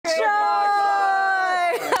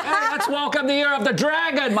Let's welcome the year of the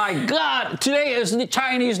dragon. My God, today is the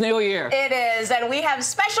Chinese New Year. It is, and we have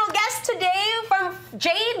special guests today from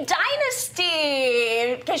Jade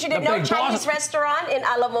Dynasty. In case you didn't know, Chinese restaurant in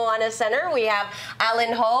Ala Moana Center. We have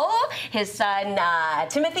Alan Ho, his son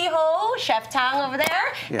Timothy Ho, Chef Tang over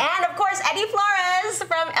there, and of course Eddie Flores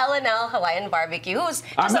from L&L Hawaiian Barbecue, who's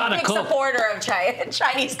just a big supporter of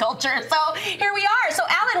Chinese culture. So here we are. So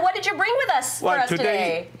Alan, what did you bring with us for us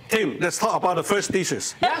today? Tim, let's talk about the first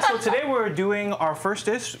dishes. Yeah, so today we're doing our first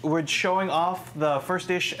dish. We're showing off the first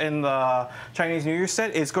dish in the Chinese New Year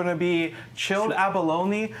set. It's going to be chilled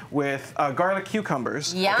abalone with garlic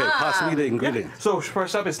cucumbers. Yeah. Okay, pass me the ingredients. So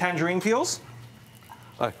first up is tangerine peels.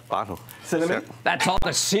 Cinnamon. That's all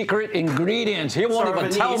the secret ingredients. He won't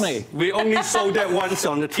even tell me. We only sold that once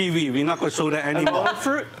on the TV. We're not going to show that anymore.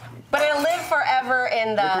 Fruit. But it'll live forever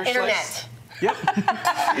in the internet. Yep.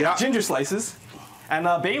 Yeah. Ginger slices. And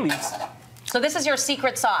bay leaves. So this is your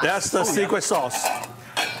secret sauce. That's the secret sauce.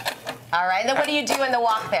 All right. Then what do you do in the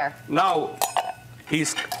wok there? Now,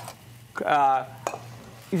 he's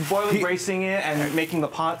boiling, bracing it, and making the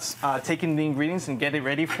pots, taking the ingredients and get it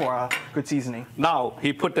ready for good seasoning. Now,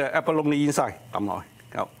 he put the abalone inside.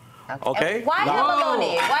 Okay? Why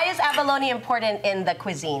abalone? Why is abalone important in the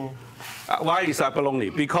cuisine? Why is abalone?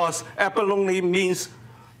 Because abalone means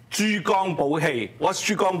珠江寶氣. What's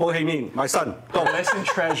珠江寶氣 mean? My son, go. Pearlescent and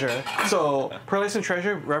treasure. So pearlescent and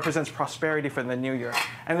treasure represents prosperity for the new year.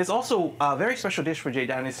 And it's also a very special dish for Jade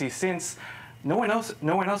Dynasty since no one else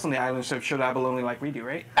on the island showed abalone like we do,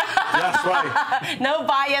 right? That's right. No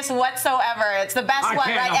bias whatsoever. It's the best one, right,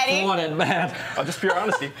 Eddie? I can't afford it, man. Oh, just pure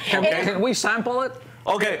honesty. Can we sample it?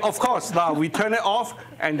 Okay, of course. Now we turn it off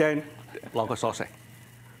and then local sauce.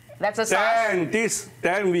 That's a sauce.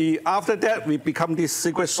 After that we become this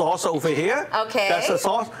secret sauce over here. Okay. That's the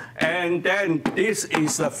sauce, and then this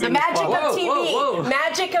is the finished magic product. of TV. Whoa.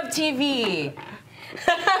 Magic of TV.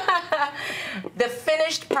 The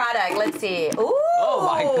finished product. Let's see. Ooh. Oh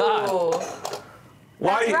my God.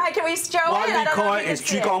 That's right. Can we show it? Why we call it is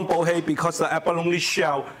珠江寶氣? Because the abalone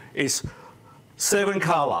shell is 7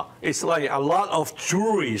 color. It's like a lot of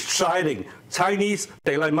jewelry shining. Chinese,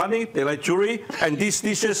 they like money, they like jewelry, and these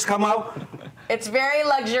dishes come out. It's very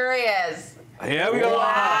luxurious. Here we go.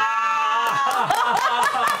 Wow.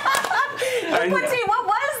 What was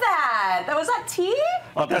that? Was that tea?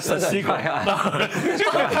 Oh, that's a secret. Okay, all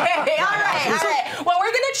right. Well,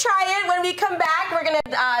 we're going to try it. When we come back, we're going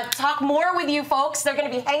to talk more with you folks. They're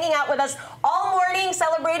going to be hanging out with us all morning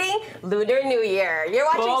celebrating Lunar New Year. You're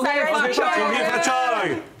watching Sunrise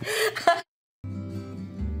Report.